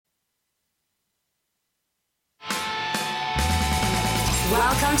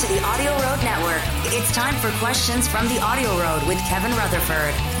Welcome to the AudioRoad Network. It's time for questions from the AudioRoad with Kevin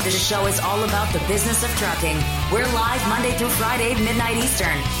Rutherford. This show is all about the business of trucking. We're live Monday through Friday, midnight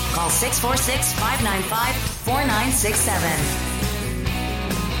Eastern. Call 646-595-4967.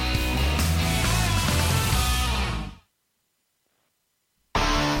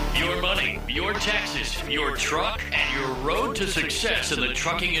 Your taxes, your truck, and your road to success in the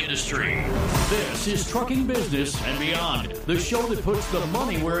trucking industry. This is Trucking Business and Beyond, the show that puts the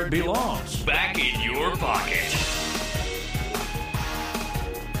money where it belongs, back in your pocket.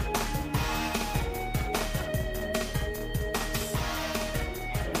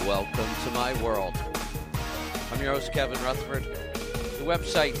 Welcome to my world. I'm your host, Kevin Rutherford. The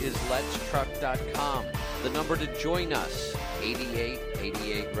website is letstruck.com. The number to join us,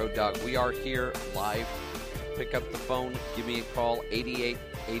 8888 Road Dog. We are here live. Pick up the phone. Give me a call.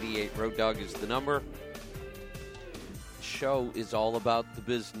 8888 Road Dog is the number. The show is all about the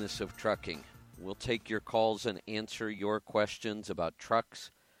business of trucking. We'll take your calls and answer your questions about trucks,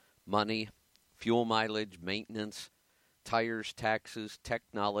 money, fuel mileage, maintenance, tires, taxes,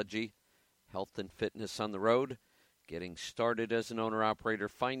 technology, health and fitness on the road, getting started as an owner-operator,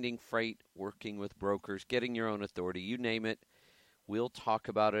 finding freight, working with brokers, getting your own authority, you name it. We'll talk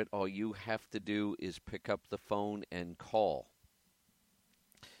about it. All you have to do is pick up the phone and call.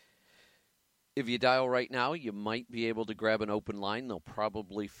 If you dial right now, you might be able to grab an open line. They'll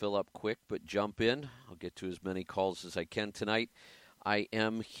probably fill up quick, but jump in. I'll get to as many calls as I can tonight. I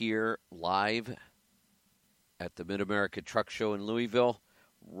am here live at the Mid-America Truck Show in Louisville,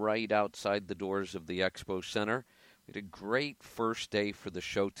 right outside the doors of the Expo Center. We had a great first day for the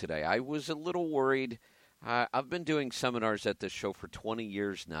show today. I was a little worried. I've been doing seminars at this show for 20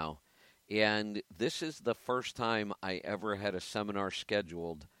 years now, and this is the first time I ever had a seminar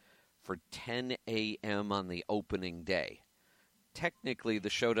scheduled for 10 a.m. on the opening day. Technically,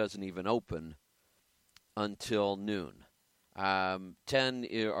 the show doesn't even open until noon. 10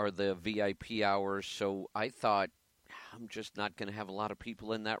 are the VIP hours, so I thought I'm just not going to have a lot of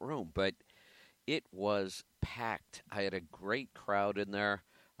people in that room, but it was packed. I had a great crowd in there.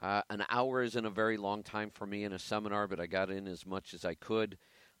 An hour isn't a very long time for me in a seminar, but I got in as much as I could.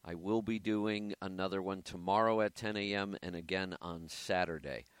 I will be doing another one tomorrow at 10 a.m. and again on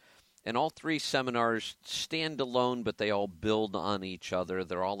Saturday. And all three seminars stand alone, but they all build on each other.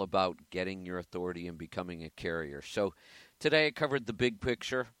 They're all about getting your authority and becoming a carrier. So today I covered the big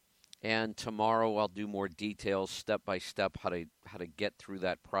picture, and tomorrow I'll do more details, step by step, how to get through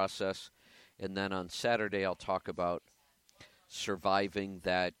that process. And then on Saturday I'll talk about surviving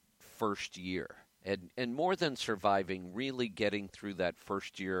that first year. And more than surviving, really getting through that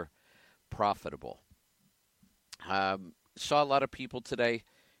first year profitable. Saw a lot of people today.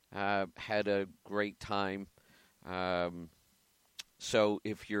 Had a great time. So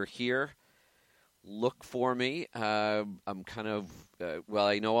if you're here, look for me. I'm kind of,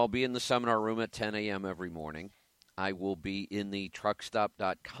 I know I'll be in the seminar room at 10 a.m. every morning. I will be in the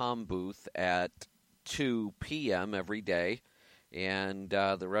truckstop.com booth at 2 p.m. every day. And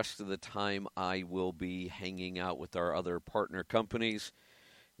the rest of the time, I will be hanging out with our other partner companies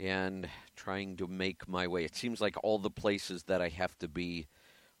and trying to make my way. It seems like all the places that I have to be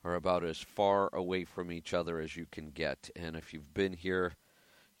are about as far away from each other as you can get. And if you've been here,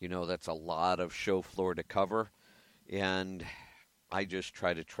 you know that's a lot of show floor to cover. And I just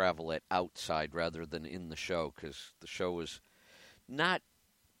try to travel it outside rather than in the show, because the show was not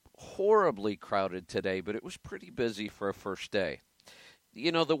horribly crowded today, but it was pretty busy for a first day.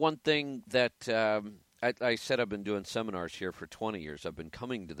 You know, the one thing that I said, I've been doing seminars here for 20 years. I've been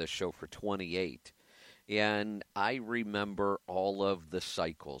coming to this show for 28. And I remember all of the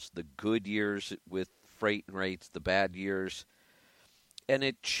cycles, the good years with freight and rates, the bad years. And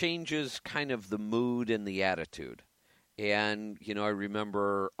it changes kind of the mood and the attitude. And, you know, I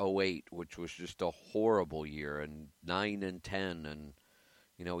remember 08, which was just a horrible year, and 9 and 10, and,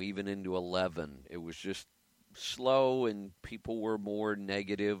 you know, even into 11. It was just slow, and people were more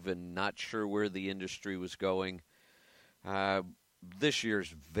negative and not sure where the industry was going. This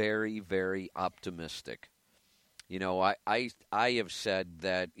year's very, very optimistic. You know, I have said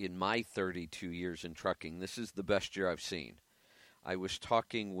that in my 32 years in trucking, this is the best year I've seen. I was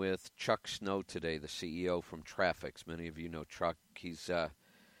talking with Chuck Snow today, the CEO from Traffics. Many of you know Chuck. He's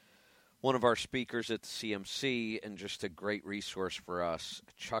one of our speakers at the CMC and just a great resource for us.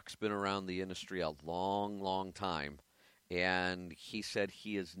 Chuck's been around the industry a long, long time, and he said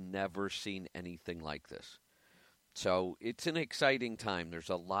he has never seen anything like this. So it's an exciting time. There's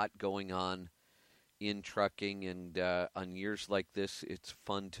a lot going on in trucking, and on years like this, it's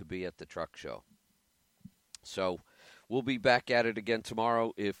fun to be at the truck show. So We'll be back at it again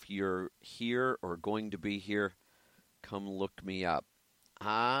tomorrow. If you're here or going to be here, come look me up.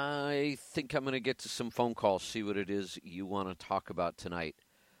 I think I'm going to get to some phone calls, see what it is you want to talk about tonight.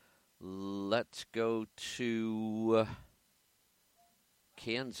 Let's go to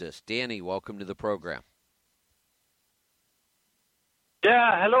Kansas. Danny, welcome to the program.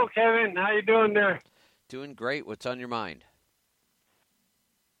 Yeah, hello, Kevin. How you doing there? Doing great. What's on your mind?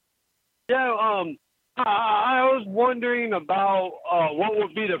 Yeah, I was wondering about what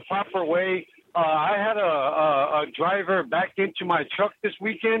would be the proper way. I had a driver back into my truck this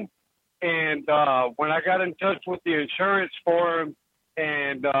weekend, and when I got in touch with the insurance for him,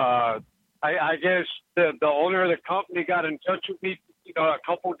 and I guess the owner of the company got in touch with me, a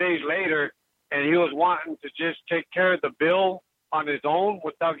couple days later, and he was wanting to just take care of the bill on his own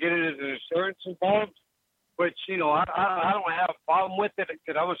without getting his insurance involved. Which, I don't have a problem with it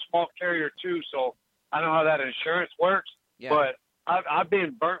because I'm a small carrier too, so I know how that insurance works. Yeah. But I've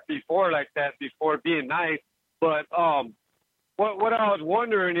been burnt before like that before being nice. But what I was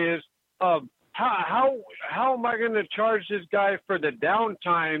wondering is how am I going to charge this guy for the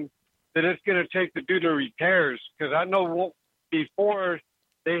downtime that it's going to take to do the repairs? Because I know before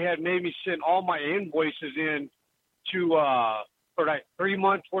they had made me send all my invoices in to for like 3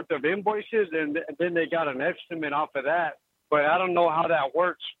 months worth of invoices, and then they got an estimate off of that. But I don't know how that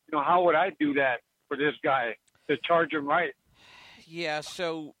works. How would I do that for this guy to charge him right? Yeah,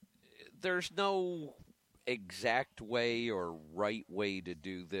 so there's no exact way or right way to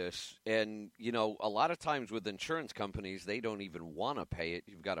do this. And, a lot of times with insurance companies, they don't even want to pay it.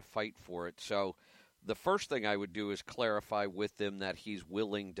 You've got to fight for it. So the first thing I would do is clarify with them that he's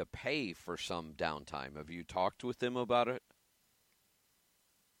willing to pay for some downtime. Have you talked with him about it?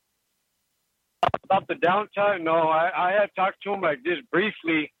 About the downtime? No, I had talked to him like just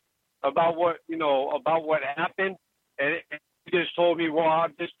briefly about what happened, and he just told me, well, I'll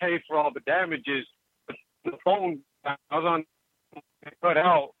just pay for all the damages. But the phone, I was on cut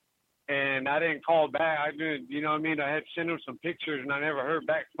out, and I didn't call back. I didn't, I had sent him some pictures, and I never heard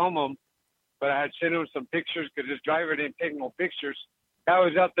back from him. But I had sent him some pictures because this driver didn't take no pictures. I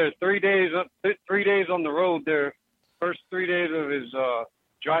was out there 3 days on the road there, first 3 days of his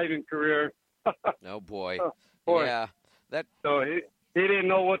driving career. Oh boy. Yeah, that. So he didn't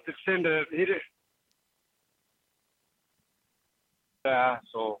know what to send to. He didn't. Yeah.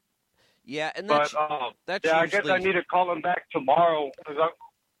 So. Yeah, and that's yeah. Usually, I guess I need to call him back tomorrow.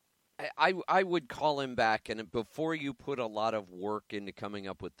 I would call him back, and before you put a lot of work into coming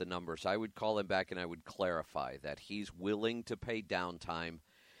up with the numbers, I would call him back and I would clarify that he's willing to pay downtime,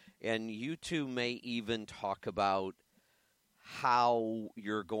 and you two may even talk about how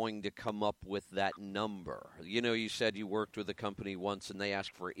you're going to come up with that number. You said you worked with a company once and they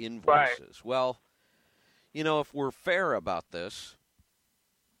asked for invoices. Right. Well, if we're fair about this,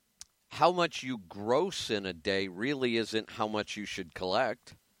 how much you gross in a day really isn't how much you should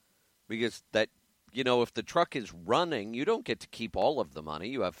collect, because that, if the truck is running, you don't get to keep all of the money.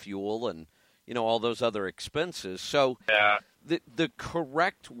 You have fuel and, all those other expenses. So yeah. The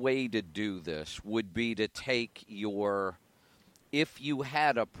correct way to do this would be to take if you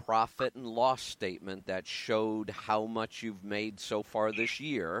had a profit and loss statement that showed how much you've made so far this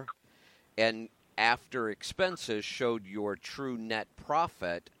year, and after expenses showed your true net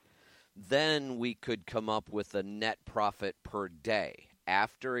profit, then we could come up with a net profit per day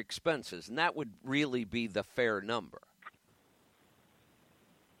after expenses, and that would really be the fair number.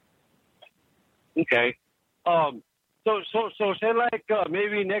 Okay. So say like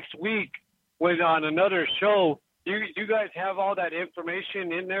maybe next week when on another show, you guys have all that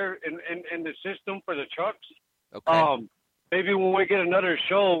information in there in the system for the trucks. Okay. Maybe when we get another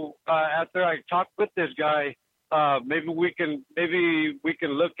show after I talk with this guy, maybe we can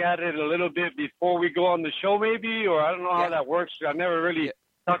look at it a little bit before we go on the show, maybe, or I don't know how that works. I never really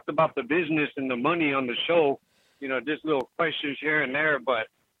talked about the business and the money on the show. Just little questions here and there, but.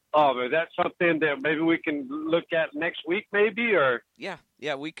 Is that something that maybe we can look at next week, maybe, or?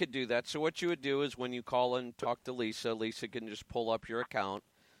 Yeah, we could do that. So what you would do is when you call and talk to Lisa can just pull up your account.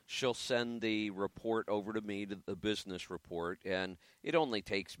 She'll send the report over to me, to the business report, and it only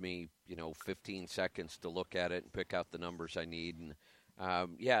takes me, 15 seconds to look at it and pick out the numbers I need. And,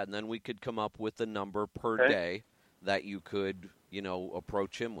 and then we could come up with a number per day that you could,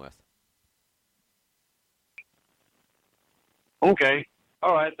 approach him with. Okay.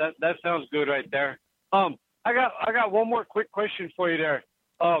 All right, that sounds good right there. I got one more quick question for you there.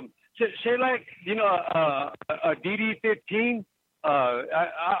 Say like a DD15.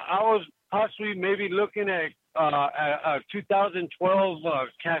 I was possibly maybe looking at a 2012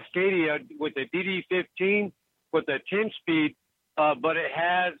 Cascadia with a DD15. with a 10-speed, but it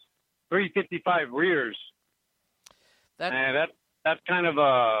has 355 rears. And that's kind of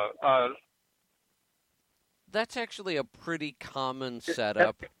that's actually a pretty common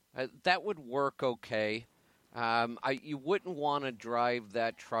setup. That would work okay. You wouldn't want to drive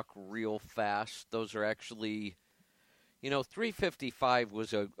that truck real fast. Those are actually, 355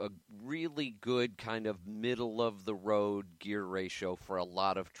 was a really good kind of middle-of-the-road gear ratio for a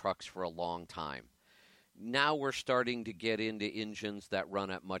lot of trucks for a long time. Now we're starting to get into engines that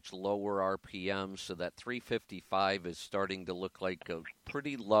run at much lower RPMs, so that 355 is starting to look like a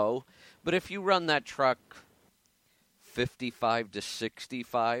pretty low. But if you run that truck 55 to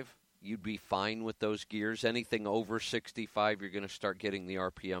 65, you'd be fine with those gears. Anything over 65, you're going to start getting the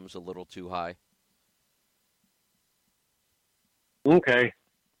RPMs a little too high. Okay.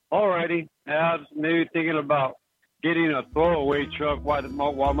 All righty. I was maybe thinking about getting a throwaway truck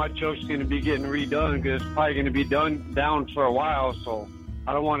while my truck's going to be getting redone, because it's probably going to be down for a while. So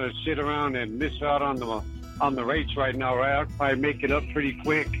I don't want to sit around and miss out on the rates right now, right? I'll probably make it up pretty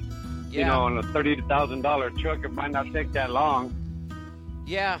quick. Yeah. On a $30,000 truck, it might not take that long.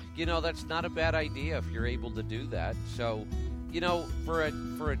 Yeah, that's not a bad idea if you're able to do that. So, for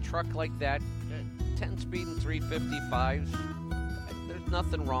a truck like that, 10-speed and 355s, there's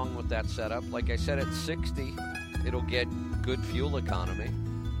nothing wrong with that setup. Like I said, at 60, it'll get good fuel economy.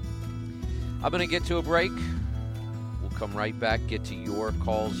 I'm going to get to a break. We'll come right back, get to your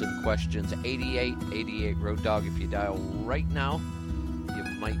calls and questions. 8888 Road Dog. If you dial right now, you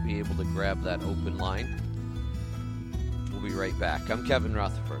might be able to grab that open line. We'll be right back. I'm Kevin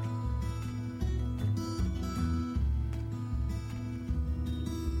Rutherford.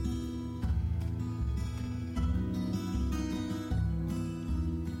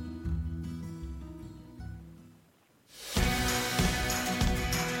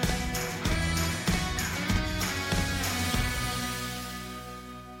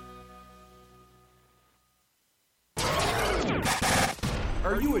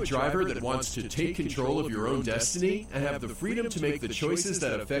 Are you a driver that wants to take control of your own destiny and have the freedom to make the choices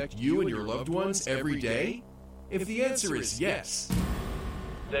that affect you and your loved ones every day? If the answer is yes,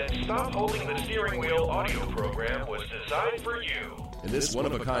 then Stop Holding the Steering Wheel audio program was designed for you. In this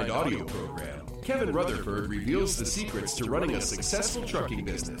one-of-a-kind audio program, Kevin Rutherford reveals the secrets to running a successful trucking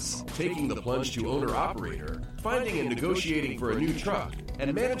business, taking the plunge to owner-operator, finding and negotiating for a new truck,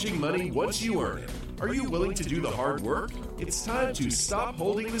 and managing money once you earn it. Are you willing to do the hard work? It's time to stop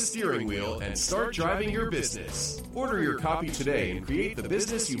holding the steering wheel and start driving your business. Order your copy today and create the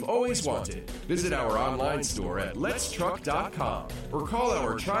business you've always wanted. Visit our online store at letstruck.com or call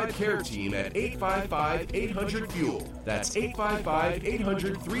our TribeCare Team at 855-800-FUEL. That's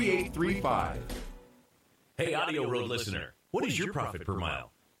 855-800-3835. Hey, AudioRoad listener, what is your profit per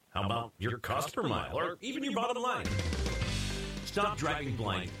mile? How about your cost per mile, or even your bottom line? Stop driving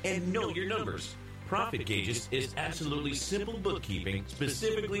blind and know your numbers. Profit Gauges is absolutely simple bookkeeping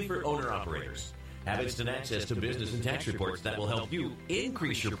specifically for owner-operators. Have instant access to business and tax reports that will help you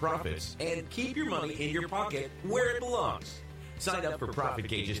increase your profits and keep your money in your pocket where it belongs. Sign up for Profit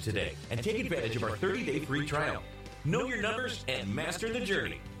Gauges today and take advantage of our 30-day free trial. Know your numbers and master the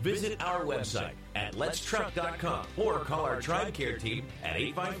journey. Visit our website at letstruck.com or call our TribeCare Team at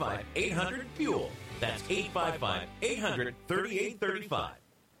 855-800-FUEL. That's 855-800-3835.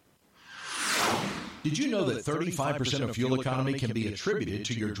 Did you know that 35% of fuel economy can be attributed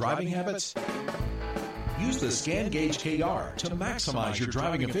to your driving habits? Use the Scan Gauge KR to maximize your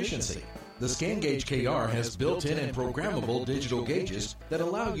driving efficiency. The Scan Gauge KR has built-in and programmable digital gauges that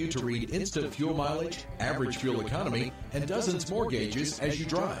allow you to read instant fuel mileage, average fuel economy, and dozens more gauges as you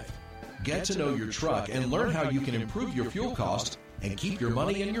drive. Get to know your truck and learn how you can improve your fuel cost and keep your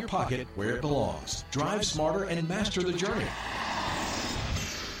money in your pocket where it belongs. Drive smarter and master the journey.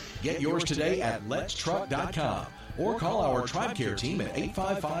 Get yours today at letstruck.com or call our TribeCare Team at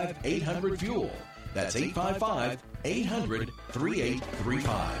 855-800-FUEL. That's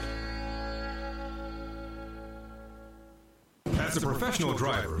 855-800-3835. As a professional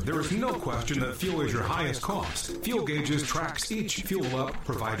driver, there is no question that fuel is your highest cost. Fuel Gauges tracks each fuel up,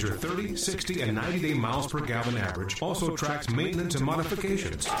 provides your 30, 60, and 90-day miles per gallon average, also tracks maintenance and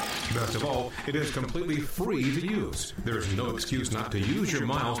modifications. Best of all, it is completely free to use. There is no excuse not to use your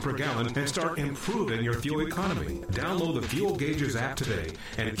miles per gallon and start improving your fuel economy. Download the Fuel Gauges app today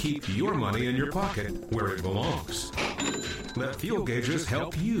and keep your money in your pocket where it belongs. Let Fuel Gauges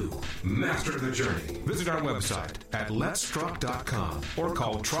help you master the journey. Visit our website at letstruck.com or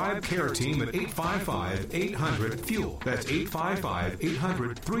call TribeCare Team at 855-800-FUEL. That's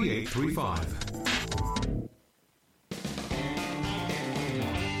 855-800-3835. –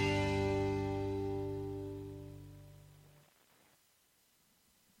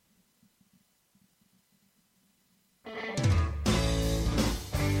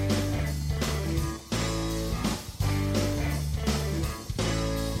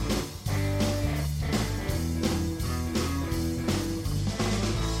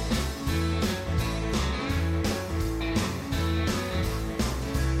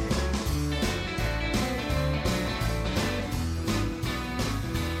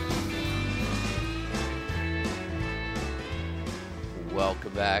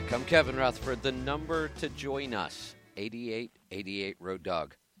 Welcome back. I'm Kevin Rutherford. The number to join us, 8888 Road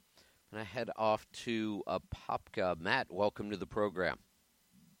Dog. And I head off to Apopka. Matt, welcome to the program.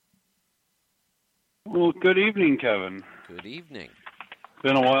 Well, good evening, Kevin. Good evening.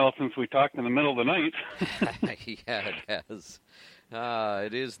 Been a while since we talked in the middle of the night. Yeah, it has.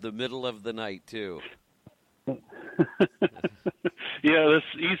 It is the middle of the night, too. Yeah, this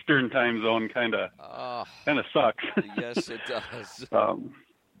Eastern time zone kind of sucks. Yes, it does.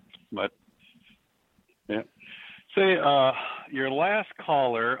 But yeah, say your last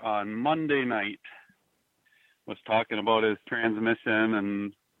caller on Monday night was talking about his transmission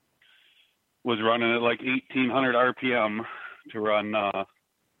and was running at like 1,800 RPM to run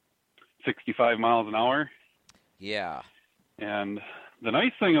 65 miles an hour. Yeah. And the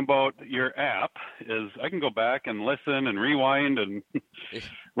nice thing about your app is I can go back and listen and rewind and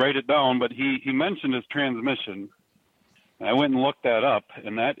write it down, but he mentioned his transmission. I went and looked that up,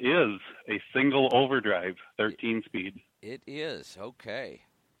 and that is a single overdrive, 13-speed. It is, okay.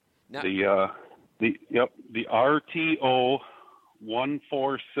 Now, the RTO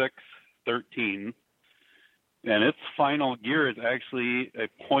 14613, and its final gear is actually a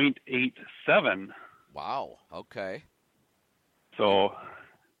 .87. Wow, okay. So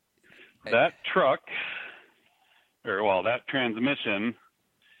that that transmission,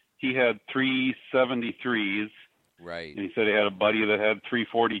 he had 373s. Right. And he said he had a buddy that had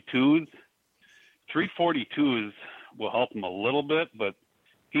 342s. 342s will help him a little bit, but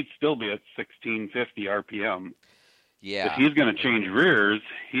he'd still be at 1,650 RPM. Yeah. If he's going to change rears,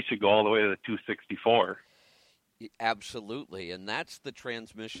 he should go all the way to the 264. Absolutely, and that's the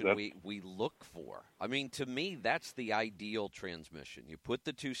transmission we look for. I mean, to me, that's the ideal transmission. You put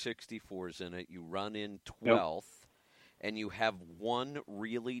the 264s in it, you run in 12th, and you have one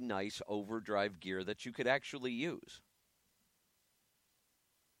really nice overdrive gear that you could actually use.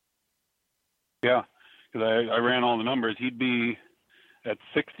 Yeah, because I ran all the numbers. He'd be at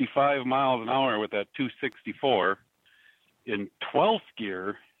 65 miles an hour with that 264. In 12th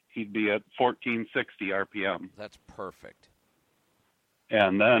gear, he'd be at 1,460 RPM. That's perfect.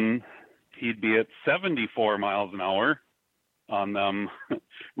 And then he'd be at 74 miles an hour on them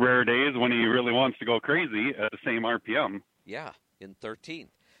rare days when he really wants to go crazy at the same RPM. Yeah, in 13.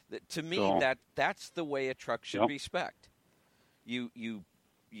 To me, that's the way a truck should be spec'd. You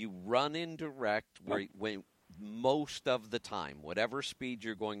run in direct when most of the time, whatever speed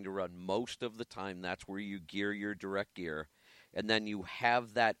you're going to run, most of the time, that's where you gear your direct gear. And then you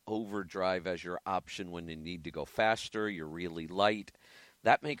have that overdrive as your option when you need to go faster, you're really light.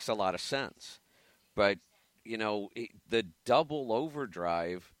 That makes a lot of sense. But, the double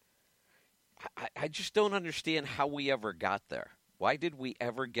overdrive, I just don't understand how we ever got there. Why did we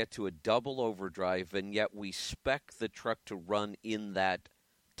ever get to a double overdrive, and yet we spec the truck to run in that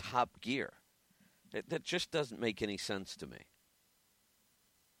top gear? That just doesn't make any sense to me.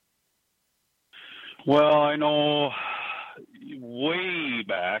 Well, I know way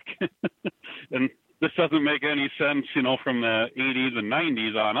back, and this doesn't make any sense, from the 80s and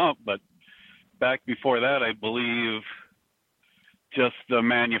 90s on up, but back before that, I believe just the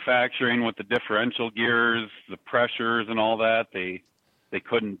manufacturing with the differential gears, the pressures and all that, they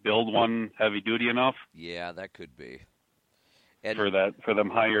couldn't build one heavy duty enough. Yeah, that could be. And for them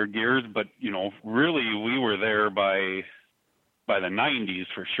higher gears, but really we were there by the 90s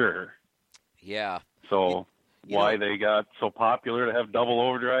for sure. Yeah. So why they got so popular to have double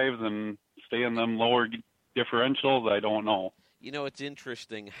overdrives and stay in them lower differentials, I don't know. It's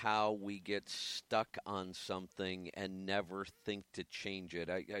interesting how we get stuck on something and never think to change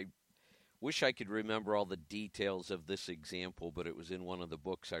it. I wish I could remember all the details of this example, but it was in one of the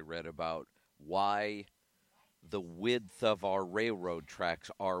books I read about why the width of our railroad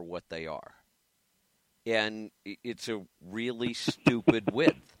tracks are what they are. And it's a really stupid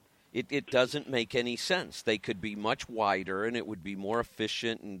width. It doesn't make any sense. They could be much wider, and it would be more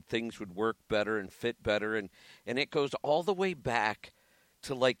efficient, and things would work better and fit better. And it goes all the way back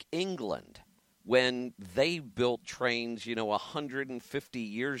to, like, England, when they built trains, 150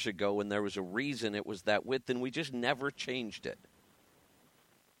 years ago, and there was a reason it was that width, and we just never changed it.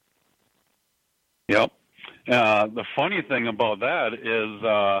 Yep. The funny thing about that is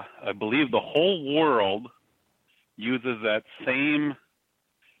I believe the whole world uses that same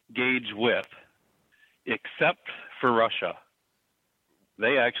gauge width, except for Russia.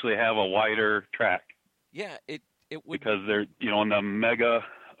 They actually have a wider track. Yeah, it would, because they're in the mega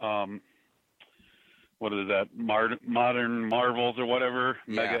what is that, modern marvels or whatever,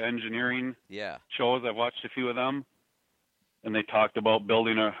 mega engineering shows. I've watched a few of them, and they talked about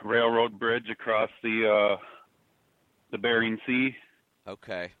building a railroad bridge across the Bering Sea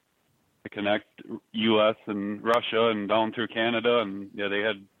Okay. to connect U.S. and Russia and down through Canada. And yeah, they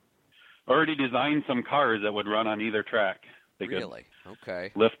had already designed some cars that would run on either track. They Really?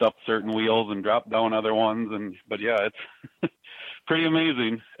 Okay. could lift up certain wheels and drop down other ones. But yeah, it's pretty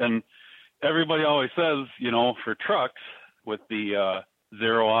amazing. And everybody always says, for trucks with the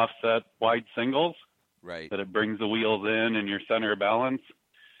zero offset wide singles, Right. that it brings the wheels in and your center of balance.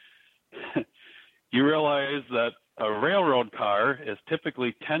 You realize that a railroad car is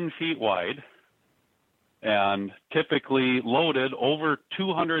typically 10 feet wide and typically loaded over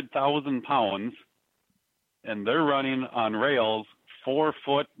 200,000 pounds, and they're running on rails 4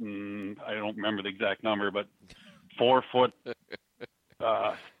 foot, and I don't remember the exact number, but 4 foot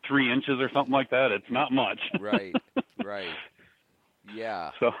 3 inches or something like that. It's not much. Right.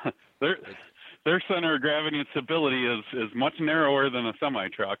 Yeah. So their center of gravity and stability is much narrower than a semi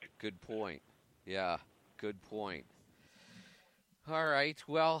truck. Good point. Yeah. Good point. All right.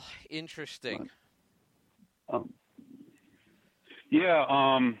 Well, interesting. I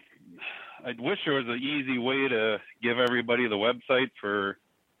wish there was an easy way to give everybody the website for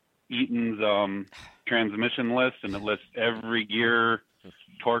Eaton's transmission list, and it lists every gear,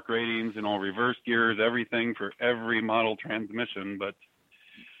 torque ratings, reverse gears, everything for every model transmission. But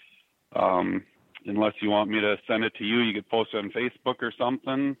unless you want me to send it to you, you could post it on Facebook or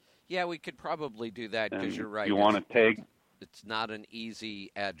something. Yeah, we could probably do that because you're right. You want to tag? It's not an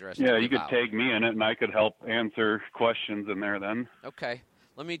easy address. Yeah, to you give could out. tag me in it, and I could help answer questions in there then. Okay,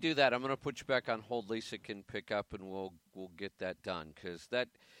 let me do that. I'm going to put you back on hold. Lisa can pick up, and we'll get that done because that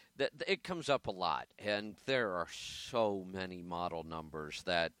it comes up a lot, and there are so many model numbers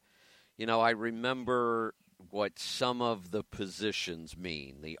that I remember what some of the positions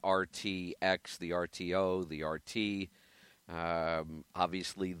mean: the RTX, the RTO, the RT.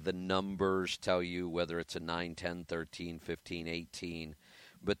 Obviously, the numbers tell you whether it's a 9, 10, 13, 15, 18.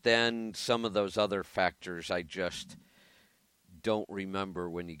 But then some of those other factors I just don't remember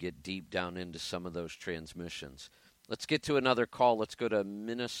when you get deep down into some of those transmissions. Let's get to another call. Let's go to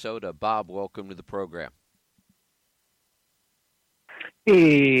Minnesota. Bob, welcome to the program.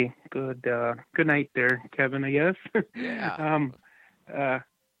 Hey, good night there, Kevin, I guess. Yeah.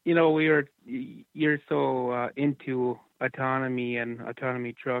 You're so into autonomy and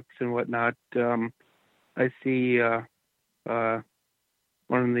autonomy trucks and whatnot. I see one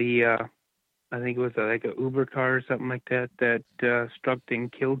of the, I think it was like a Uber car or something like that struck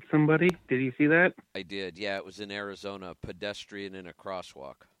and killed somebody. Did you see that? I did. Yeah, it was in Arizona, a pedestrian in a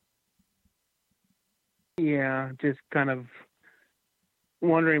crosswalk. Yeah, just kind of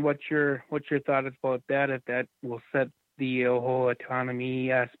wondering what your thought is about that, if that will set the whole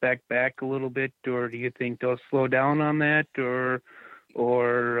autonomy aspect back a little bit, or do you think they'll slow down on that, or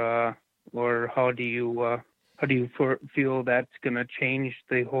how do you feel that's going to change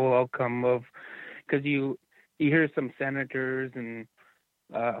the whole outcome of? Because you hear some senators and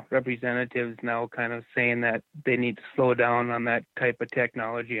representatives now kind of saying that they need to slow down on that type of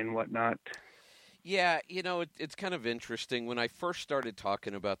technology and whatnot. Yeah, it's kind of interesting. When I first started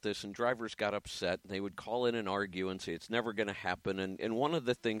talking about this and drivers got upset, and they would call in and argue and say it's never going to happen. And one of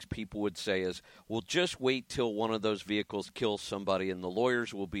the things people would say is, well, just wait till one of those vehicles kills somebody and the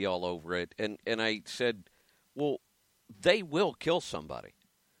lawyers will be all over it. And I said, well, they will kill somebody.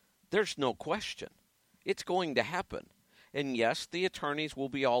 There's no question. It's going to happen. And yes, the attorneys will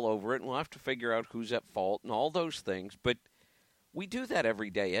be all over it, and we'll have to figure out who's at fault and all those things. But we do that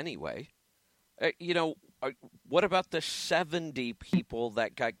every day anyway. What about the 70 people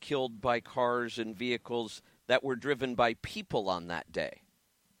that got killed by cars and vehicles that were driven by people on that day?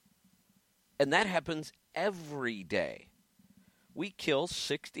 And that happens every day. We kill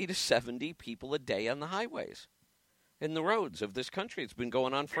 60 to 70 people a day on the highways, in the roads of this country. It's been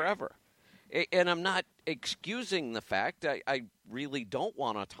going on forever. And I'm not excusing the fact. I really don't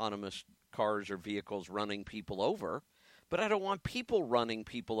want autonomous cars or vehicles running people over. But I don't want people running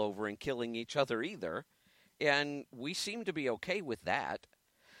people over and killing each other either. And we seem to be okay with that.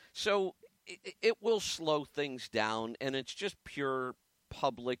 So it will slow things down, and it's just pure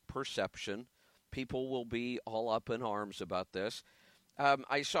public perception. People will be all up in arms about this.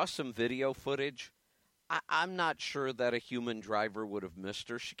 I saw some video footage. I'm not sure that a human driver would have missed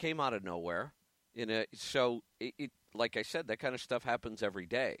her. She came out of nowhere. So, like I said, that kind of stuff happens every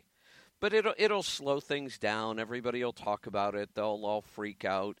day. But it'll slow things down. Everybody will talk about it. They'll all freak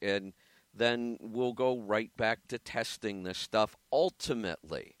out, and then we'll go right back to testing this stuff.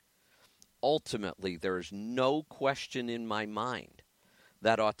 Ultimately, there is no question in my mind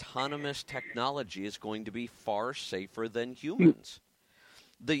that autonomous technology is going to be far safer than humans.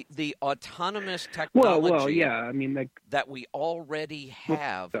 The autonomous technology well, yeah. I mean, that we already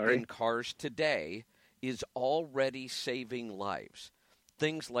have in cars today is already saving lives.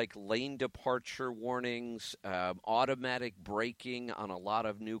 Things like lane departure warnings, automatic braking on a lot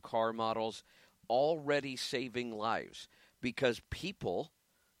of new car models, already saving lives because people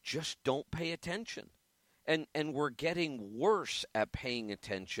just don't pay attention. And we're getting worse at paying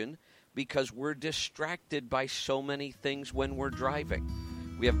attention because we're distracted by so many things when we're driving.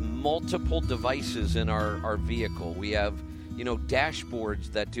 We have multiple devices in our vehicle. We have,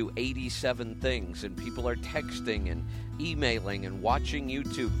 dashboards that do 87 things, and people are texting and emailing and watching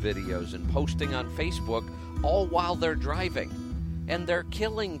YouTube videos and posting on Facebook all while they're driving. And they're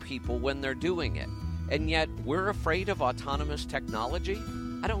killing people when they're doing it. And yet we're afraid of autonomous technology?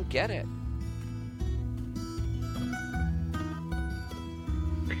 I don't get it.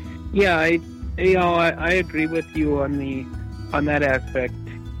 Yeah, I agree with you on that aspect.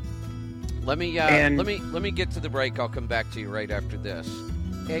 Let me get to the break. I'll come back to you right after this.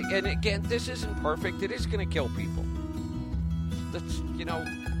 And again, this isn't perfect. It is going to kill people.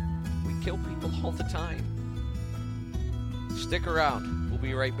 We kill people all the time. Stick around. We'll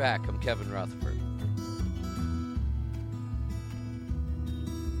be right back. I'm Kevin Rutherford.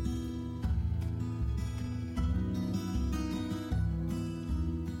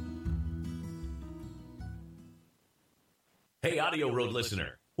 Hey, AudioRoad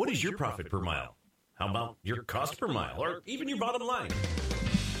listener, what is your profit per mile? How about your cost per mile, or even your bottom line?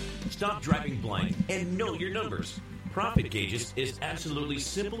 Stop driving blind and know your numbers. Profit Gauges is absolutely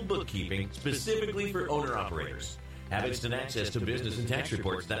simple bookkeeping specifically for owner-operators. Have instant access to business and tax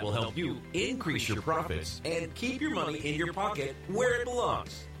reports that will help you increase your profits and keep your money in your pocket where it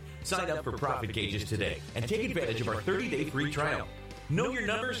belongs. Sign up for Profit Gauges today and take advantage of our 30-day free trial. Know your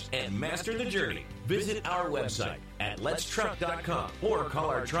numbers and master the journey. Visit our website at letstruck.com or call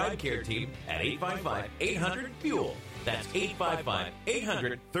our TribeCare team at 855-800-FUEL. That's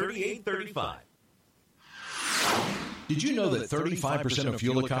 855-800-3835. Did you know that 35% of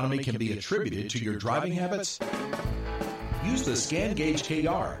fuel economy can be attributed to your driving habits? Use the Scan Gauge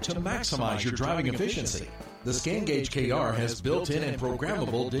KR to maximize your driving efficiency. The Scan Gauge KR has built-in and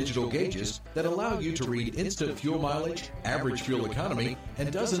programmable digital gauges that allow you to read instant fuel mileage, average fuel economy,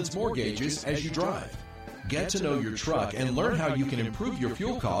 and dozens more gauges as you drive. Get to know your truck and learn how you can improve your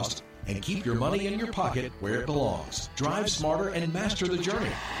fuel cost and keep your money in your pocket where it belongs. Drive smarter and master the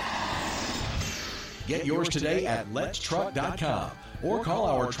journey. Get yours today at letstruck.com or call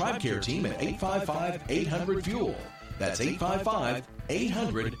our TribeCare team at 855-800-FUEL. That's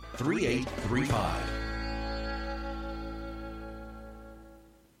 855-800-3835.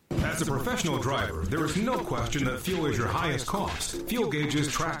 As a professional driver, there is no question that fuel is your highest cost. Fuel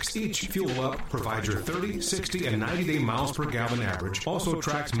Gauges tracks each fuel up, provides your 30, 60, and 90-day miles per gallon average, also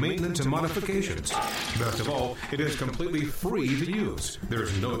tracks maintenance and modifications. Best of all, it is completely free to use. There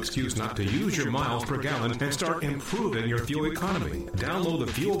is no excuse not to use your miles per gallon and start improving your fuel economy. Download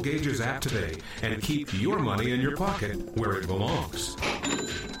the Fuel Gauges app today and keep your money in your pocket where it belongs.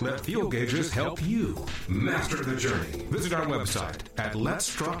 Let Fuel Gauges help you master the journey. Visit our website at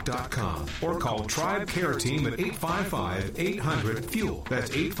letstruck.com or call TribeCare Team at 855-800-FUEL. That's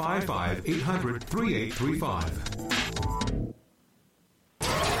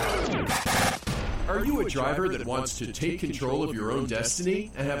 855-800-3835. Are you a driver that wants to take control of your own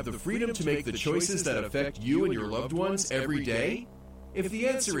destiny and have the freedom to make the choices that affect you and your loved ones every day? If the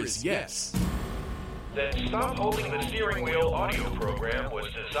answer is yes, then Stop Holding the Steering Wheel audio program was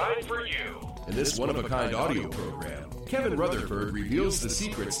designed for you. In this one-of-a-kind audio program, Kevin Rutherford reveals the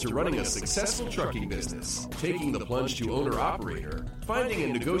secrets to running a successful trucking business, taking the plunge to owner-operator, finding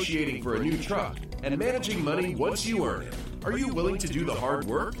and negotiating for a new truck, and managing money once you earn it. Are you willing to do the hard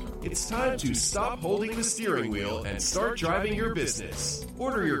work? It's time to stop holding the steering wheel and start driving your business.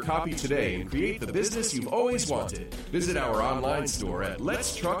 Order your copy today and create the business you've always wanted. Visit our online store at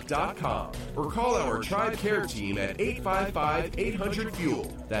letstruck.com or call our TribeCare team at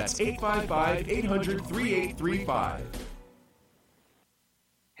 855-800-FUEL. That's 855-800-3835.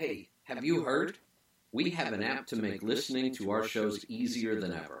 Hey, have you heard? We have an app to make listening to our shows easier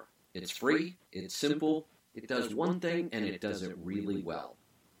than ever. It's free, it's simple, it does one thing, and it does it really well.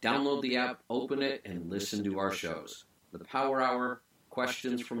 Download the app, open it, and listen to our shows. The Power Hour,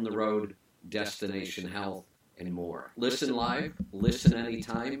 Questions from the Road, Destination Health, and more. Listen live, listen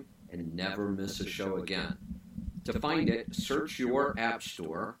anytime, and never miss a show again. To find it, search your app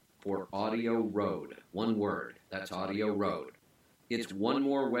store for AudioRoad. One word, that's AudioRoad. It's one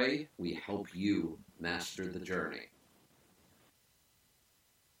more way we help you master the journey.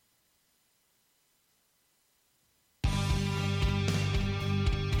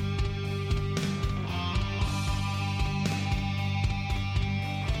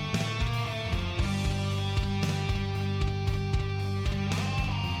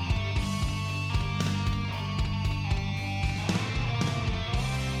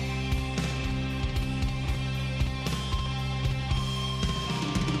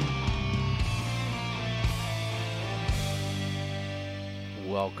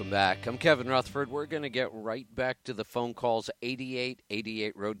 Welcome back. I'm Kevin Rutherford. We're going to get right back to the phone calls.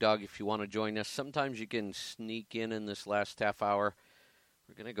 8888 Road Dog if you want to join us. Sometimes you can sneak in this last half hour.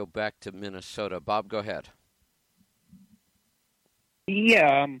 We're going to go back to Minnesota. Bob, go ahead.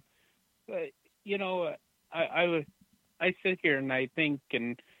 Yeah, I sit here and I think,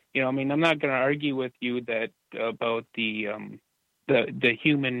 and I'm not going to argue with you that about the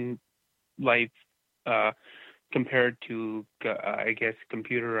human life compared to I guess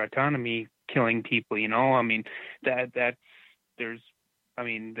computer autonomy killing people. There's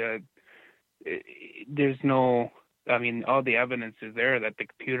no. All the evidence is there that the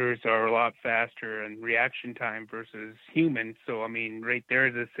computers are a lot faster in reaction time versus humans. So, right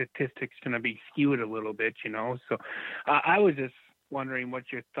there, the statistics going to be skewed a little bit, So I was just wondering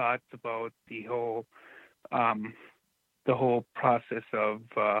what your thoughts about the whole process of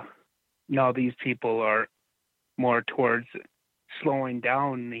now these people are more towards slowing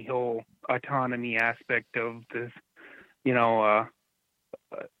down the whole autonomy aspect of this,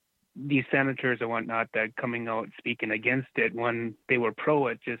 these senators and whatnot that coming out speaking against it when they were pro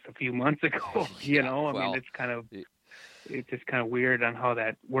it just a few months ago. It's just kind of weird on how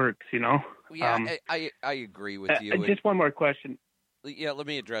that works. Yeah, I agree with you. Just one more question. Yeah, let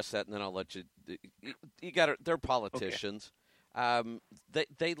me address that, and then I'll let you. You got it. They're politicians. Okay.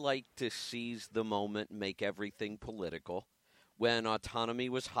 They like to seize the moment, and make everything political. When autonomy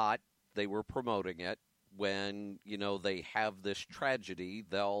was hot, they were promoting it. When they have this tragedy,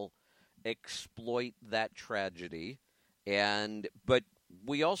 they'll exploit that tragedy. But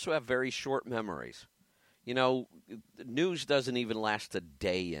we also have very short memories. News doesn't even last a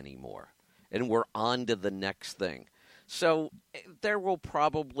day anymore, and we're on to the next thing. So there will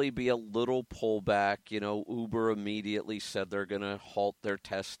probably be a little pullback. Uber immediately said they're going to halt their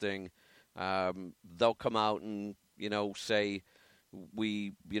testing. They'll come out and, say,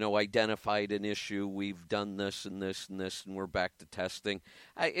 we, identified an issue. We've done this and this and this, and we're back to testing.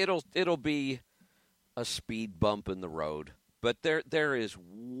 It'll be a speed bump in the road. But there is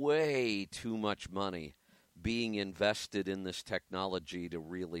way too much money being invested in this technology to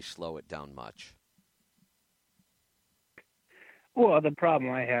really slow it down much. Well, the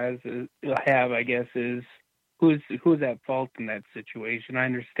problem I have, I guess, is who's at fault in that situation. I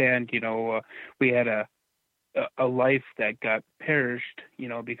understand, we had a life that got perished,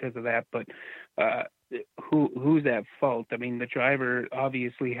 because of that, but who's at fault? The driver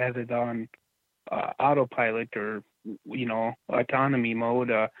obviously has it on autopilot or, autonomy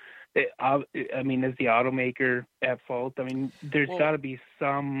mode. Is the automaker at fault? There's got to be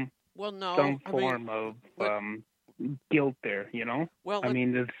some form of guilt there, Well, does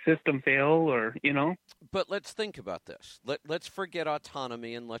the system fail or, But let's think about this. Let's forget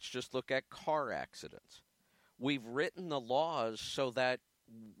autonomy and let's just look at car accidents. We've written the laws so that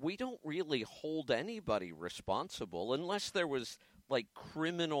we don't really hold anybody responsible unless there was,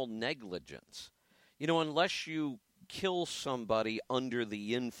 criminal negligence. Unless you kill somebody under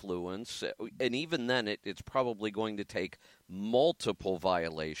the influence, and even then it's probably going to take multiple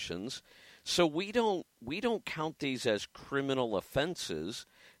violations. So we don't count these as criminal offenses,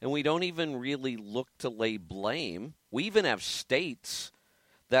 and we don't even really look to lay blame. We even have states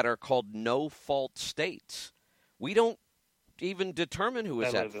that are called no-fault states. We don't even determine who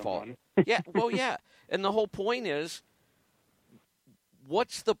is at fault. Yeah. And the whole point is,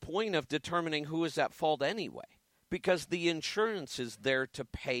 what's the point of determining who is at fault anyway? Because the insurance is there to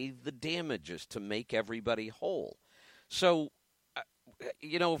pay the damages, to make everybody whole. So,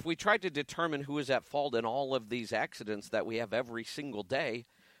 if we tried to determine who is at fault in all of these accidents that we have every single day,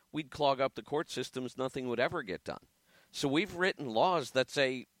 we'd clog up the court systems. Nothing would ever get done. So we've written laws that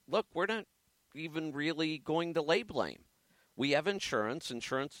say, look, we're not even really going to lay blame. We have insurance,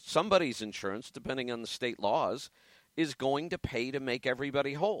 somebody's insurance, depending on the state laws, is going to pay to make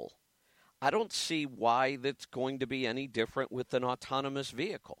everybody whole. I don't see why that's going to be any different with an autonomous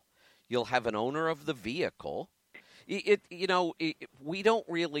vehicle. You'll have an owner of the vehicle. We don't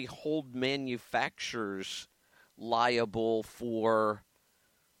really hold manufacturers liable for,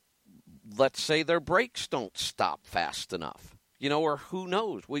 let's say, their brakes don't stop fast enough, or who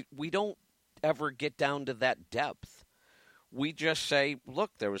knows. We don't ever get down to that depth. We just say,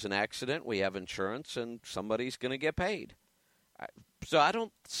 look, there was an accident, we have insurance, and somebody's going to get paid. So I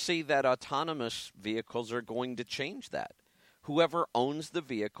don't see that autonomous vehicles are going to change that. Whoever owns the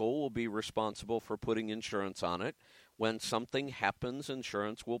vehicle will be responsible for putting insurance on it. When something happens,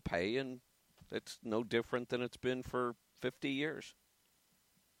 insurance will pay, and it's no different than it's been for 50 years.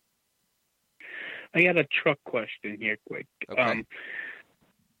 I got a truck question here quick. Okay.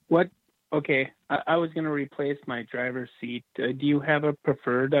 Okay, I was going to replace my driver's seat. Do you have a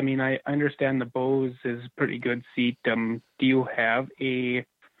preferred? I mean, I understand the Bose is a pretty good seat. Do you have a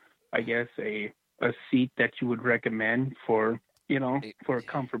seat that you would recommend for, for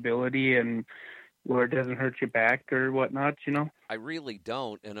comfortability and where it doesn't hurt your back or whatnot, I really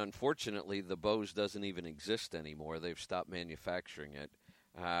don't, and unfortunately, the Bose doesn't even exist anymore. They've stopped manufacturing it.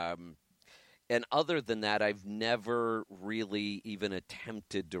 And other than that, I've never really even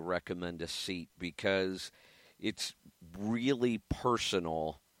attempted to recommend a seat because it's really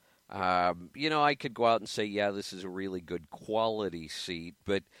personal. I could go out and say, yeah, this is a really good quality seat,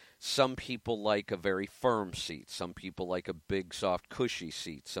 but some people like a very firm seat. Some people like a big, soft, cushy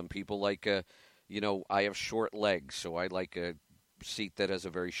seat. Some people like I have short legs, so I like a seat that has a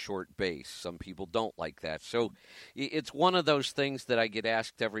very short base. Some people don't like that. So it's one of those things that I get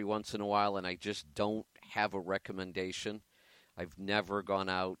asked every once in a while, and I just don't have a recommendation. I've never gone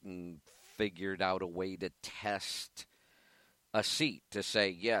out and figured out a way to test a seat to say,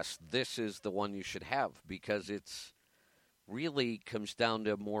 yes, this is the one you should have, because it's really comes down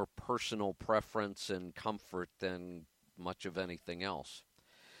to more personal preference and comfort than much of anything else.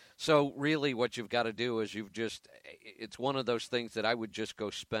 So really what you've got to do is it's one of those things that I would just go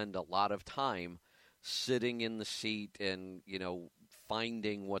spend a lot of time sitting in the seat and,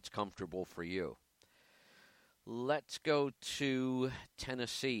 finding what's comfortable for you. Let's go to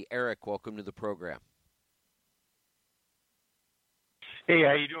Tennessee. Eric, welcome to the program. Hey,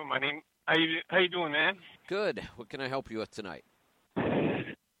 how you doing? How you doing, man? Good. What can I help you with tonight?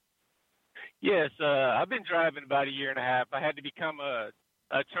 Yes, I've been driving about a year and a half. I had to become a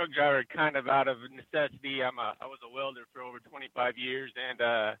truck driver kind of out of necessity. I was a welder for over 25 years and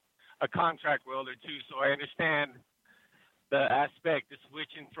a contract welder too, so I understand the aspect of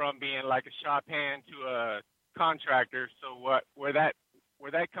switching from being like a shop hand to a contractor. So where that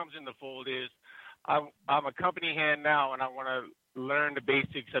comes in the fold is I'm a company hand now, and I want to learn the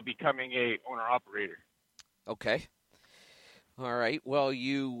basics of becoming a owner operator. Okay. All right. Well,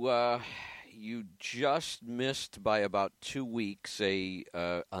 you just missed by about 2 weeks an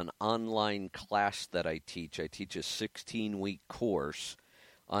online class that I teach. I teach a 16-week course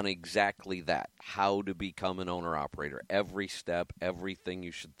on exactly that, how to become an owner-operator. Every step, everything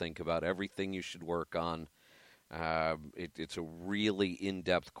you should think about, everything you should work on. It's a really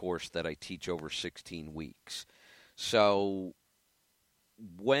in-depth course that I teach over 16 weeks. So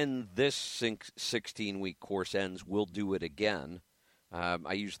when this 16-week course ends, we'll do it again.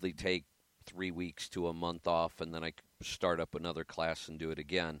 I usually take 3 weeks to a month off, and then I start up another class and do it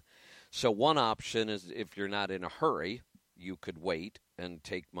again. So one option is, if you're not in a hurry, you could wait and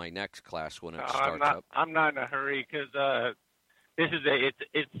take my next class when it starts up. I'm not in a hurry because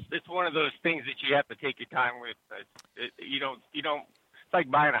it's one of those things that you have to take your time with. You don't. It's like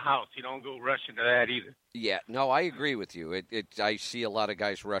buying a house. You don't go rush into that either. Yeah, no, I agree with you. I see a lot of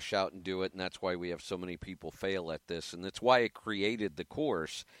guys rush out and do it, and that's why we have so many people fail at this, and that's why I created the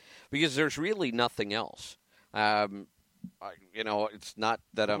course, because there's really nothing else. It's not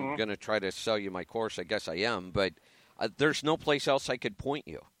that I'm going to try to sell you my course. I guess I am, but there's no place else I could point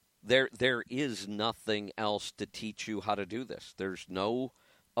you. There is nothing else to teach you how to do this. There's no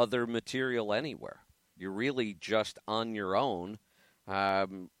other material anywhere. You're really just on your own,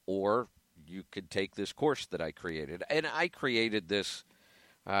 or you could take this course that I created. And I created this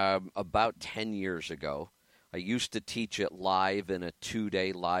about 10 years ago. I used to teach it live in a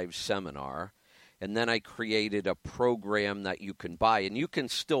 2-day live seminar, and then I created a program that you can buy, and you can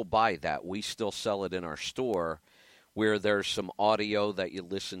still buy that. We still sell it in our store, where there's some audio that you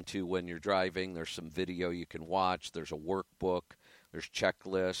listen to when you're driving. There's some video you can watch. There's a workbook. There's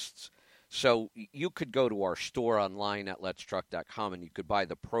checklists. So you could go to our store online at letstruck.com, and you could buy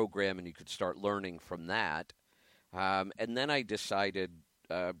the program, and you could start learning from that. And then I decided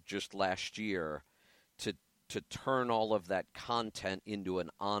just last year to turn all of that content into an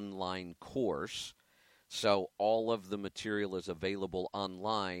online course. So all of the material is available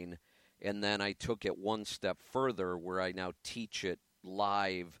online. And then I took it one step further, where I now teach it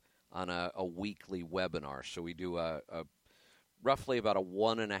live on a weekly webinar. So we do a roughly about a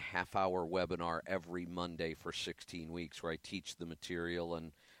 1.5-hour webinar every Monday for 16 weeks, where I teach the material,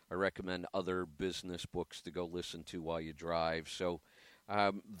 and I recommend other business books to go listen to while you drive. So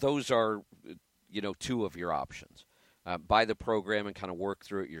those are, two of your options. Buy the program and kind of work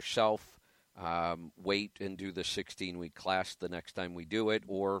through it yourself. Wait and do the 16-week class the next time we do it,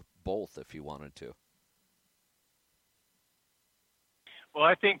 or both if you wanted to. Well,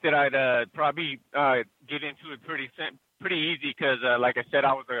 I think that I'd probably get into it pretty easy because, like I said,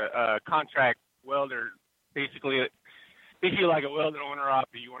 I was a contract welder. Basically, if you like a welder owner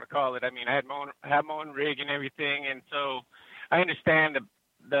operator, you want to call it. I mean, I had my own rig and everything, and so I understand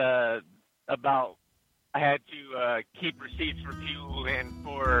about I had to keep receipts for fuel and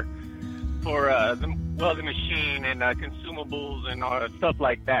for the welding machine and consumables and stuff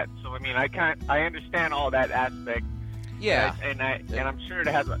like that. So I mean, I understand all that aspect. Yeah, and I'm sure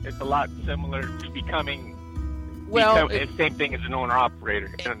it's a lot similar to becoming the same thing as an owner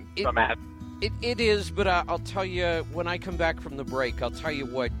operator. It is, but I'll tell you when I come back from the break, I'll tell you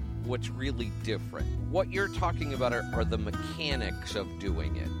what's really different. What you're talking about are the mechanics of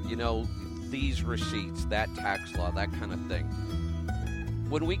doing it. You know, these receipts, that tax law, that kind of thing.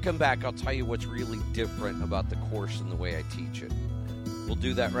 When we come back, I'll tell you what's really different about the course and the way I teach it. We'll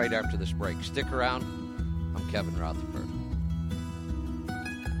do that right after this break. Stick around. I'm Kevin Rutherford.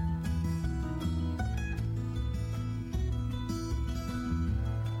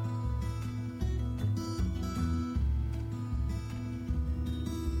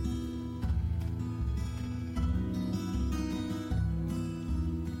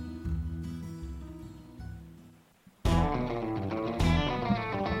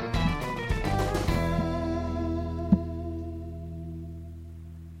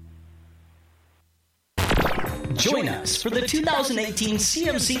 Join us for the 2018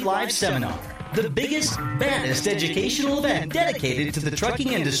 CMC Live Seminar, the biggest, baddest educational event dedicated to the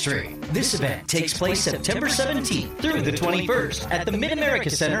trucking industry. This event takes place September 17th through the 21st at the Mid-America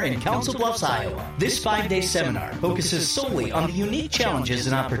Center in Council Bluffs, Iowa. This 5-day seminar focuses solely on the unique challenges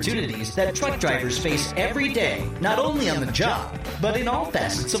and opportunities that truck drivers face every day, not only on the job, but in all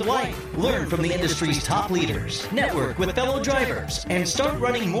facets of life. Learn from the industry's top leaders, network with fellow drivers, and start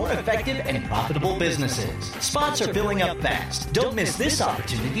running more effective and profitable businesses. Spots are filling up fast. Don't miss this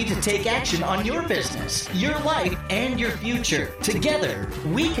opportunity to take action on your business, your life, and your future. Together,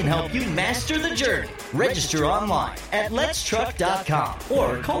 we can help you master the journey. Register online at letstruck.com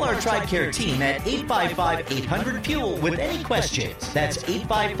or call our TribeCare team at 855-800-FUEL with any questions. That's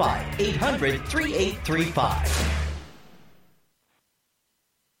 855-800-3835.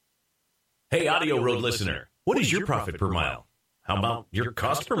 Hey, AudioRoad listener, what is your profit per mile? How about your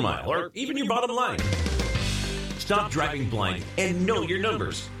cost per mile, or even your bottom line? Stop driving blind and know your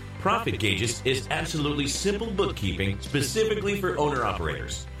numbers. Profit Gauges is absolutely simple bookkeeping specifically for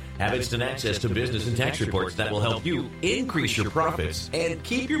owner-operators. Have instant access to business and tax reports that will help you increase your profits and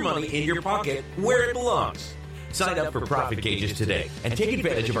keep your money in your pocket where it belongs. Sign up for Profit Gauges today and take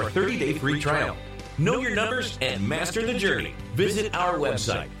advantage of our 30-day free trial. Know your numbers and master the journey. Visit our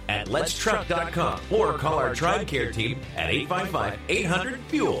website at letstruck.com or call our TribeCare team at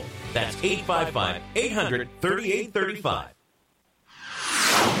 855-800-FUEL. That's 855-800-3835.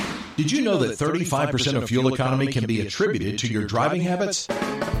 Did you know that 35% of fuel economy can be attributed to your driving habits?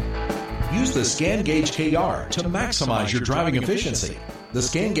 Use the Scan Gauge KR to maximize your driving efficiency. The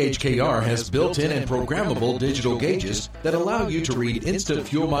Scan Gauge KR has built-in and programmable digital gauges that allow you to read instant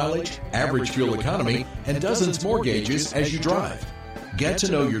fuel mileage, average fuel economy, and dozens more gauges as you drive. Get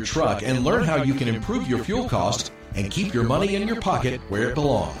to know your truck and learn how you can improve your fuel cost and keep your money in your pocket where it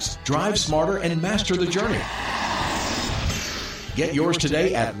belongs. Drive smarter and master the journey. Get yours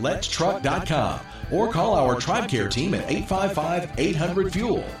today at letstruck.com or call our TribeCare team at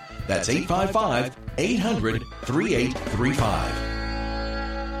 855-800-FUEL. That's 855-800-3835.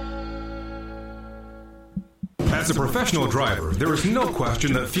 As a professional driver, there is no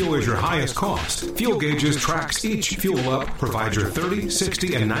question that fuel is your highest cost. Fuel Gauges tracks each fuel up, provides your 30,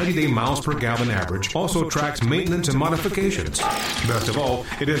 60, and 90-day miles per gallon average, also tracks maintenance and modifications. Best of all,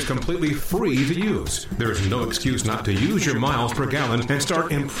 it is completely free to use. There is no excuse not to use your miles per gallon and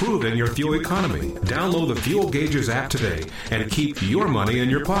start improving your fuel economy. Download the Fuel Gauges app today and keep your money in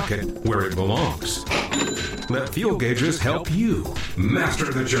your pocket where it belongs. Let Fuel Gauges help you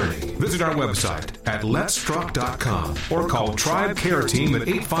master the journey. Visit our website at letstruck.com or call TribeCare Team at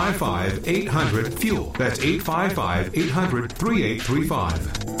 855-800-FUEL. That's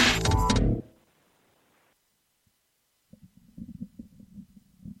 855-800-3835.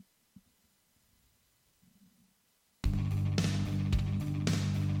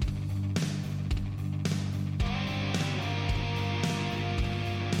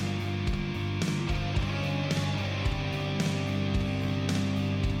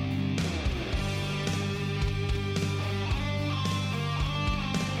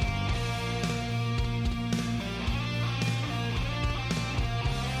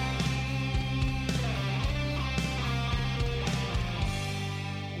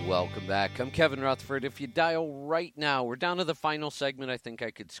 Welcome back. I'm Kevin Rutherford. If you dial right now, we're down to the final segment. I think I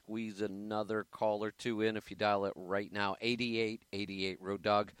could squeeze another call or two in if you dial it right now. 8888 Road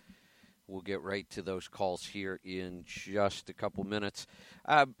Dog. We'll get right to those calls here in just a couple minutes.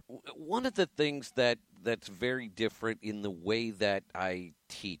 One of the things that's very different in the way that I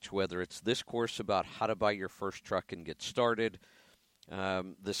teach, whether it's this course about how to buy your first truck and get started,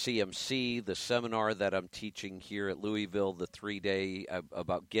 the CMC, the seminar that I'm teaching here at Louisville, the 3-day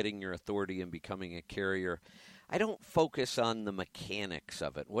about getting your authority and becoming a carrier, I don't focus on the mechanics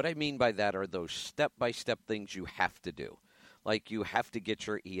of it. What I mean by that are those step-by-step things you have to do. Like you have to get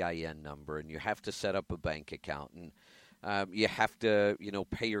your EIN number, and you have to set up a bank account, and you have to,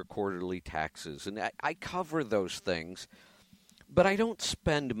 pay your quarterly taxes. And I cover those things, but I don't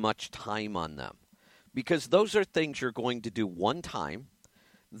spend much time on them because those are things you're going to do one time.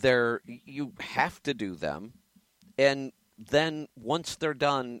 You have to do them, and then once they're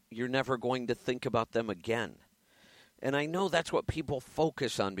done, you're never going to think about them again. And I know that's what people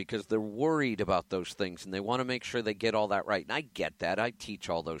focus on because they're worried about those things and they want to make sure they get all that right. And I get that. I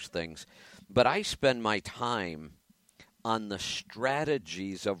teach all those things. But I spend my time on the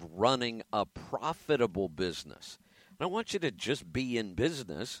strategies of running a profitable business. I don't want you to just be in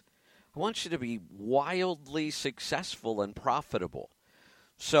business. I want you to be wildly successful and profitable.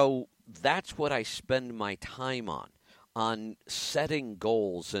 So that's what I spend my time on setting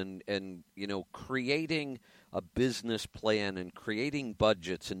goals and creating a business plan and creating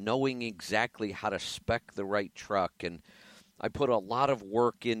budgets and knowing exactly how to spec the right truck. And I put a lot of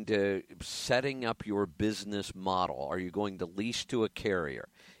work into setting up your business model. Are you going to lease to a carrier?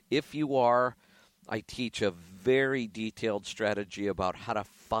 If you are, I teach a very detailed strategy about how to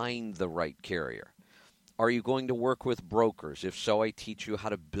find the right carrier. Are you going to work with brokers? If so, I teach you how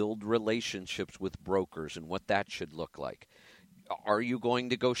to build relationships with brokers and what that should look like. Are you going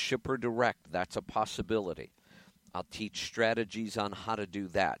to go shipper direct? That's a possibility. I'll teach strategies on how to do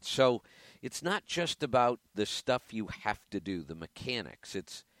that. So it's not just about the stuff you have to do, the mechanics.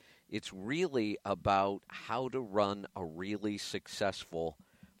 It's really about how to run a really successful,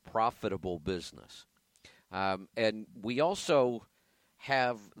 profitable business. And we also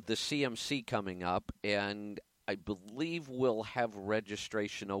have the CMC coming up, and I believe we'll have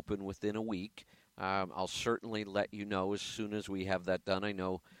registration open within a week. I'll certainly let you know as soon as we have that done. I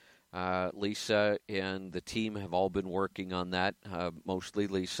know Lisa and the team have all been working on that, mostly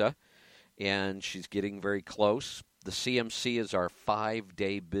Lisa, and she's getting very close. The CMC is our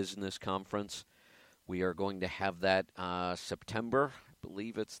 5-day business conference. We are going to have that September. I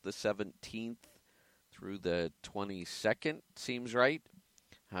believe it's the 17th through the 22nd, seems right.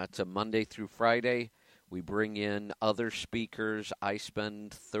 It's a Monday through Friday. We bring in other speakers. I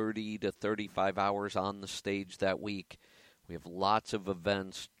spend 30 to 35 hours on the stage that week. We have lots of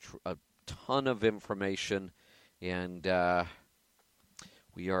events, a ton of information, and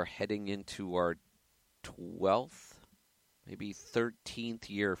we are heading into our 12th, maybe 13th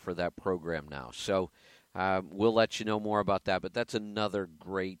year for that program now. So we'll let you know more about that, but that's another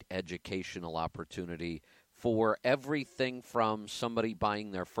great educational opportunity for everything from somebody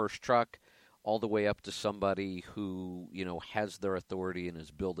buying their first truck all the way up to somebody who, has their authority and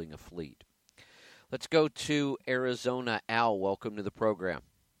is building a fleet. Let's go to Arizona. Al, welcome to the program.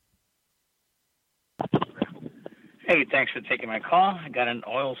 Hey, thanks for taking my call. I got an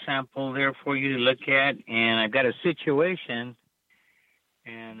oil sample there for you to look at, and I've got a situation,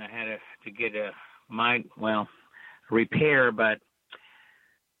 and I had to get a repair, but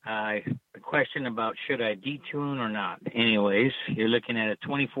a question about should I detune or not. Anyways, you're looking at a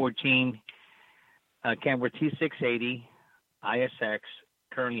 2014 Camry T680 ISX.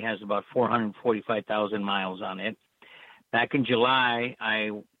 Currently has about 445,000 miles on it. Back in July,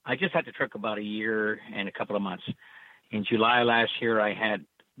 I just had the truck about a year and a couple of months. In July last year, I had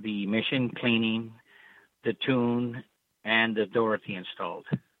the emission cleaning, the tune, and the Dorothy installed.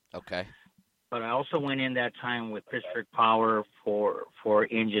 Okay. But I also went in that time with Pittsburgh Power for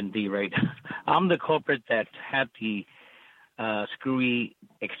engine derate. I'm the culprit that had the screwy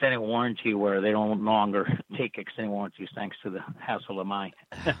extended warranty where they don't longer take extended warranties thanks to the hassle of mine.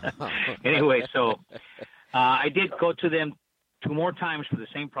 Anyway, so I did go to them 2 more times for the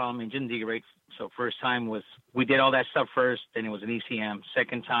same problem, engine derate. So first time we did all that stuff first, then it was an ECM.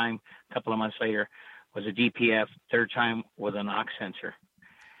 Second time, a couple of months later, was a DPF. Third time was an aux sensor.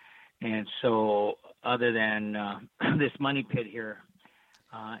 And so other than this money pit here,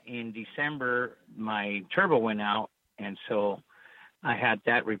 in December, my turbo went out, and so I had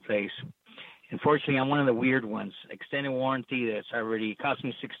that replaced. Unfortunately, I'm one of the weird ones. Extended warranty that's already cost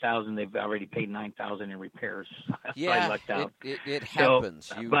me $6,000. They've already paid $9,000 in repairs. Yeah, I lucked out. It happens.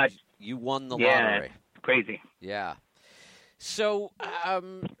 So, you won the yeah, lottery. Crazy. Yeah. So,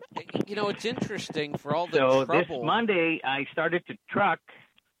 it's interesting for all the trouble. So trouble. this Monday, I started to truck,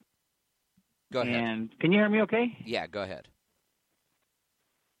 Go ahead. And can you hear me okay? Yeah, go ahead.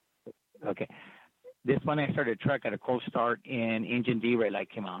 Okay. This one I started a truck at a cold start and engine derate light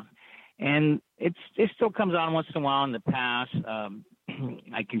came on. And it still comes on once in a while in the past.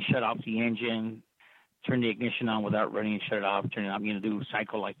 I can shut off the engine, turn the ignition on without running and shut it off, turn it on, do a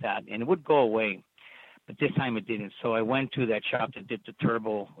cycle like that. And it would go away. But this time it didn't. So I went to that shop that did the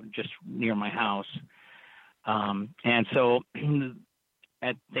turbo just near my house. And so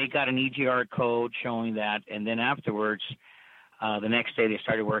they got an EGR code showing that. And then afterwards, the next day they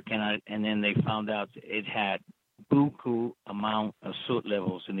started working on it. And then they found out it had buku amount of soot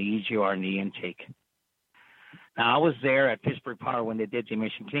levels in the EGR and the intake. Now, I was there at Pittsburgh Power when they did the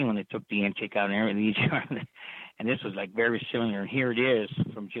emission clean, when they took the intake out and everything, the EGR, and this was like very similar. And here it is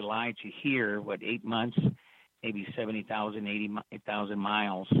from July to here, 8 months, maybe 70,000, 80,000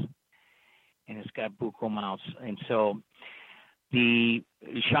 miles, and it's got buku amounts. And so the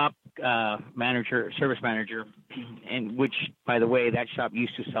shop service manager, and which, by the way, that shop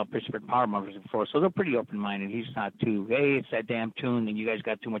used to sell Pittsburgh Power motors before, so they're pretty open-minded. He's not too, hey, it's that damn tune, and you guys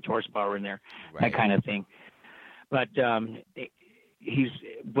got too much horsepower in there, right, that kind of thing. But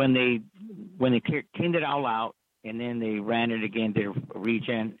when they cleaned it all out, and then they ran it again, did a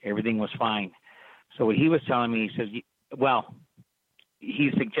regen, everything was fine. So what he was telling me, he says, well,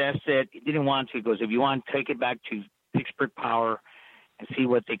 he suggested, he didn't want to, he goes, if you want, take it back to Pittsburgh Power and see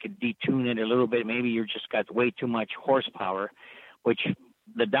what they could detune it a little bit. Maybe you just got way too much horsepower, which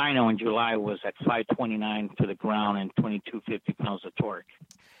the dyno in July was at 529 to the ground and 2250 pounds of torque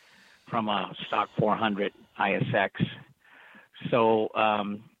from a stock 400 ISX. So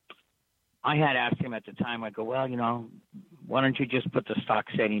I had asked him at the time, I go, well, why don't you just put the stock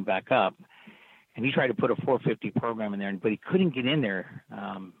setting back up? And he tried to put a 450 program in there, but he couldn't get in there.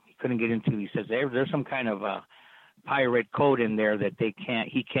 He couldn't get into, he says, there's some kind of pirate code in there that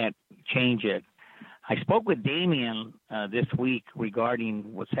he can't change it. I spoke with Damien this week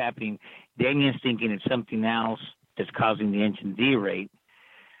regarding what's happening. Damien's thinking it's something else that's causing the engine derate.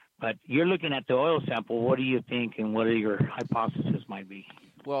 But you're looking at the oil sample. What do you think, and what are your hypotheses might be?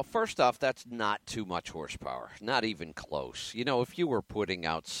 Well, first off, that's not too much horsepower, not even close. If you were putting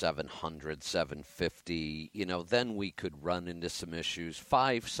out 700, 750, then we could run into some issues.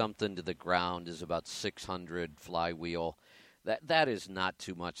 5-something to the ground is about 600 flywheel. That is not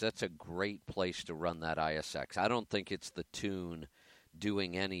too much. That's a great place to run that ISX. I don't think it's the tune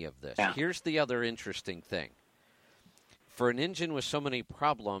doing any of this. Yeah. Here's the other interesting thing. For an engine with so many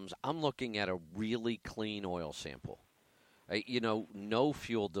problems, I'm looking at a really clean oil sample. No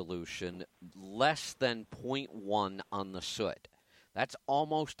fuel dilution, less than 0.1 on the soot. That's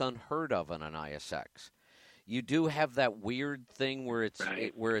almost unheard of on an ISX. You do have that weird thing where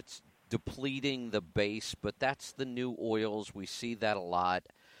it's depleting the base, but that's the new oils. We see that a lot.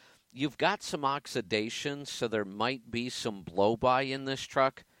 You've got some oxidation, so there might be some blow-by in this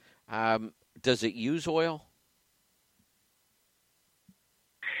truck. Does it use oil?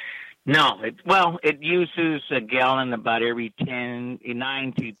 No, it uses a gallon about every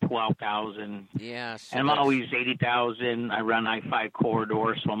 9 to 12,000. Yeah, so and I'm always 80,000. I run I-5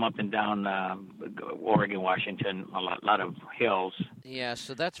 corridor, so I'm up and down Oregon, Washington, a lot of hills. Yeah,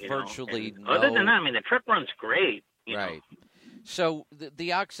 so that's virtually no. Other than that, the truck runs great. Right. So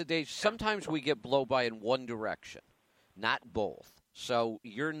the oxidation, sometimes we get blow-by in one direction, not both. So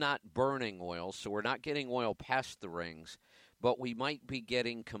you're not burning oil, so we're not getting oil past the rings. But we might be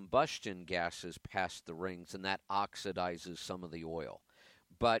getting combustion gases past the rings, and that oxidizes some of the oil.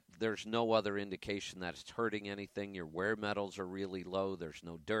 But there's no other indication that it's hurting anything. Your wear metals are really low. There's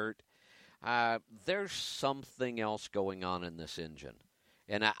no dirt. There's something else going on in this engine.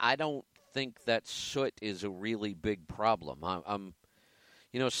 And I don't think that soot is a really big problem.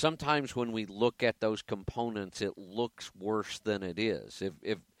 Sometimes when we look at those components, it looks worse than it is.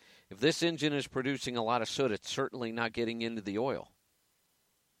 If this engine is producing a lot of soot, it's certainly not getting into the oil.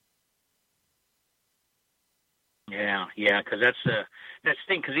 Yeah, because that's the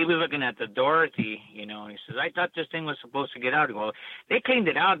thing. Because he was looking at the Dorothy, and he says, "I thought this thing was supposed to get out." Well, they cleaned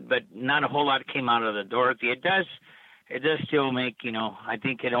it out, but not a whole lot came out of the Dorothy. It does still make, I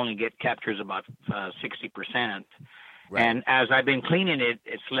think it only captures about 60%. Right. And as I've been cleaning it,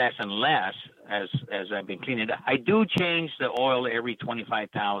 it's less and less as I've been cleaning it. I do change the oil every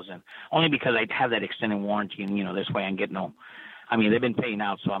 25,000, only because I have that extended warranty, and this way I get they've been paying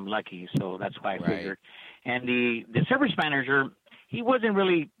out, so I'm lucky. So that's why I figured. And the service manager, he wasn't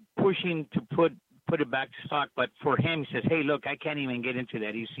really pushing to put it back to stock, but for him, he says, "Hey, look, I can't even get into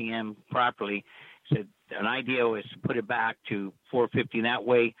that ECM properly." He said an idea was to put it back to 450. That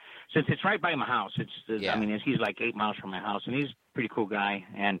way, since it's right by my house, he's like 8 miles from my house, and he's pretty cool guy,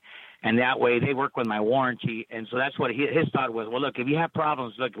 and that way they work with my warranty. And so that's what his thought was. Well, look, if you have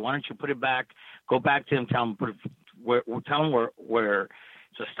problems, look, why don't you put it back? Go back to him, tell him where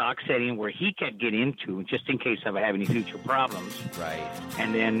it's a stock setting where he can get into, just in case I have any future problems. Right.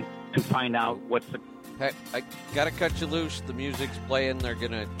 And then to find out what's the. Hey, I gotta cut you loose. The music's playing. They're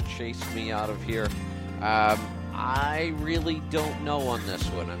gonna chase me out of here. I really don't know on this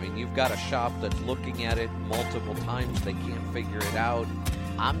one. I mean, you've got a shop that's looking at it multiple times. They can't figure it out.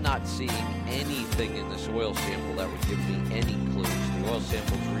 I'm not seeing anything in this oil sample that would give me any clues. The oil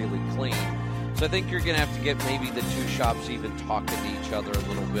sample's really clean. So I think you're going to have to get maybe the two shops even talking to each other a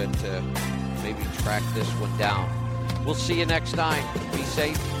little bit to maybe track this one down. We'll see you next time. Be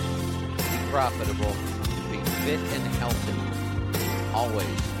safe, be profitable, be fit and healthy. Always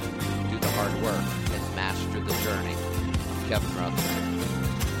do the hard work and master the journey. I'm Kevin Rutherford.